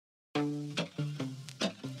Hey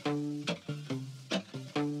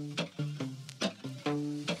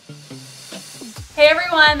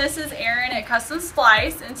everyone, this is Erin at Custom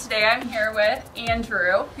Splice, and today I'm here with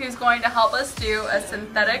Andrew, who's going to help us do a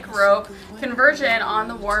synthetic rope conversion on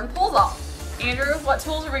the worn PullzAll. Andrew, what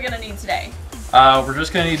tools are we going to need today? We're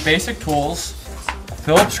just going to need basic tools, a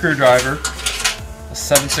Phillips screwdriver, a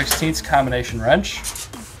 7/16 combination wrench,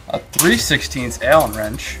 a 3/16 Allen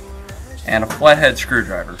wrench, and a flathead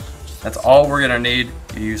screwdriver. That's all we're going to need.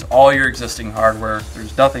 You use all your existing hardware.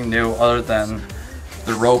 There's nothing new other than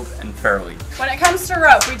the rope and fairlead. When it comes to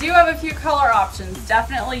rope, we do have a few color options.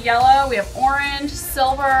 Definitely yellow, we have orange,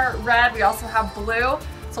 silver, red, we also have blue.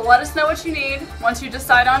 So let us know what you need. Once you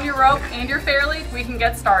decide on your rope and your fairlead, we can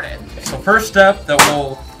get started. So first step that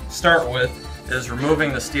we'll start with is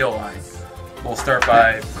removing the steel line. We'll start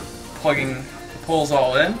by plugging the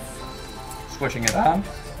PullzAll in, switching it on,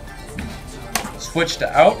 switch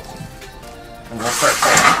to out, and we'll start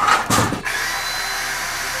pulling.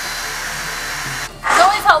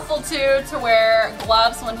 Helpful too to wear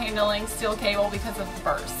gloves when handling steel cable because of the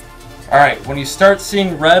burrs. Alright, when you start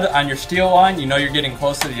seeing red on your steel line, you know you're getting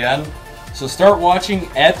close to the end. So start watching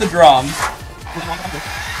at the drum.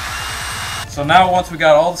 So now once we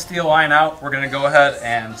got all the steel line out, we're going to go ahead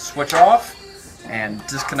and switch off and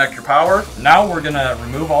disconnect your power. Now we're going to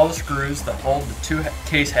remove all the screws that hold the two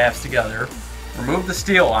case halves together, remove the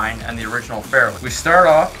steel line and the original fairlead. We start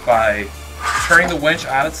off by turning the winch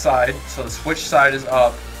on its side so the switch side is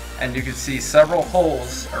up, and you can see several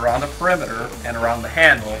holes around the perimeter and around the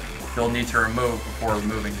handle you'll need to remove before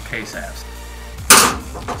removing the case halves.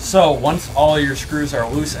 So once all your screws are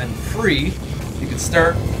loose and free, you can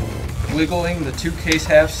start wiggling the two case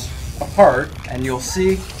halves apart, and you'll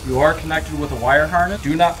see you are connected with a wire harness.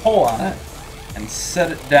 Do not pull on it and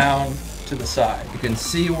set it down to the side. You can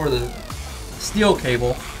see where the steel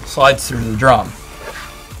cable slides through the drum.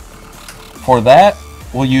 For that,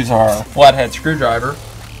 we'll use our flathead screwdriver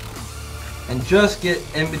and just get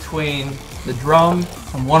in between the drum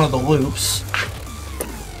and one of the loops.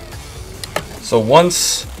 So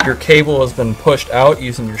once your cable has been pushed out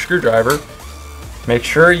using your screwdriver, make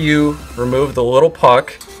sure you remove the little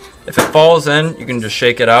puck. If it falls in, you can just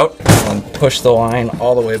shake it out and push the line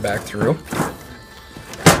all the way back through.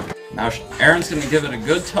 Now Erin's going to give it a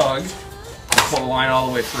good tug and pull the line all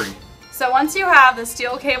the way free. So once you have the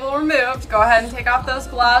steel cable removed, go ahead and take off those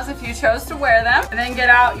gloves if you chose to wear them, and then get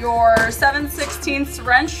out your 7/16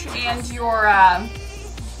 wrench and your Allen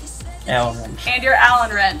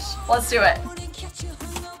wrench. Let's do it.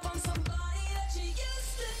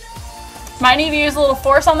 Might need to use a little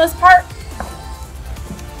force on this part,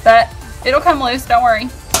 but it'll come loose, don't worry.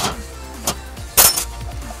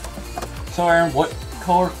 So Erin, what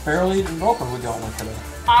color fairlead and rope are we going with today?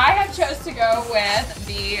 I have chose to go with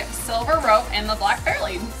the silver rope and the black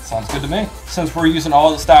fairlead. Sounds good to me. Since we're using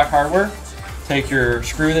all the stock hardware, take your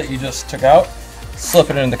screw that you just took out,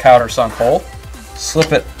 slip it in the countersunk hole,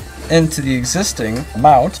 slip it into the existing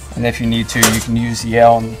mount, and if you need to, you can use the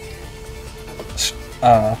Allen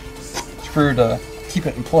screw to keep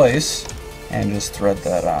it in place, and just thread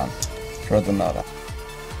that on. Thread the nut on.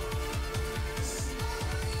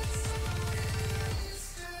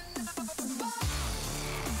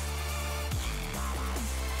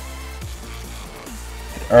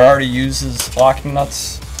 It already uses locking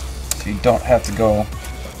nuts, so you don't have to go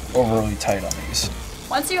overly tight on these.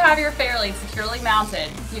 Once you have your fairlead securely mounted,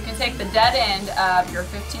 you can take the dead end of your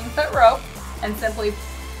 15-foot rope and simply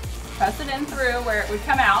press it in through where it would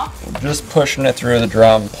come out. Just pushing it through the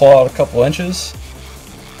drum. Pull out a couple inches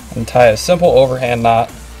and tie a simple overhand knot.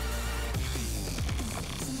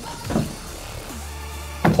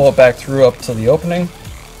 Pull it back through up to the opening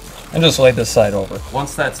and just lay this side over.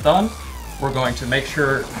 Once that's done, we're going to make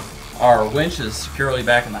sure our winch is securely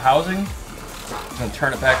back in the housing. I'm going to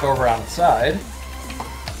turn it back over on its side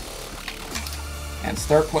and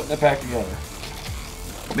start putting it back together.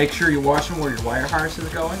 Make sure you're watching where your wire harness is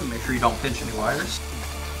going and make sure you don't pinch any wires.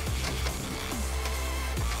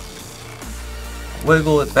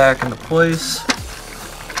 Wiggle it back into place.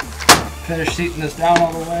 Finish seating this down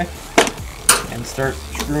all the way and start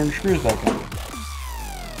screwing the screws back in.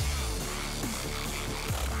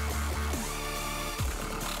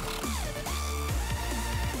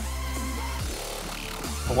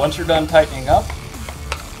 Once you're done tightening up,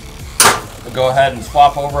 we'll go ahead and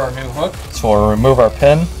swap over our new hook. So we'll remove our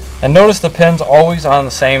pin, and notice the pin's always on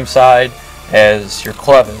the same side as your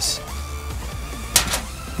clevis.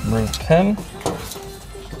 Remove the pin,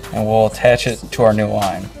 and we'll attach it to our new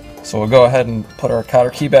line. So we'll go ahead and put our cotter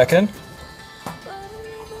key back in.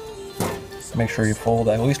 Make sure you fold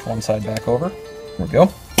at least one side back over. There we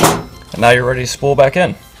go. And now you're ready to spool back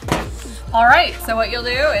in. All right, so what you'll do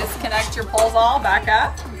is connect your PullzAll back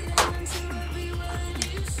up.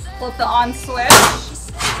 Flip the on switch.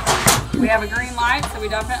 We have a green light, so we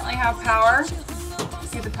definitely have power.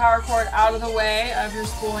 Get the power cord out of the way of your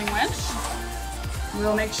spooling winch.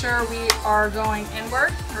 We'll make sure we are going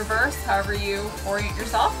inward, reverse, however you orient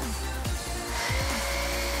yourself.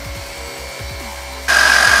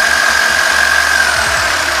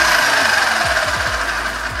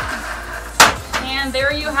 And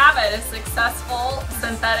there you have it, a successful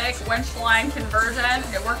synthetic winch line conversion.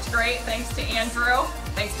 It worked great, thanks to Andrew.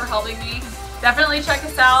 Thanks for helping me. Definitely check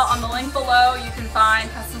us out on the link below. You can find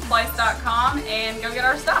customsplice.com and go get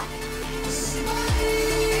our stuff.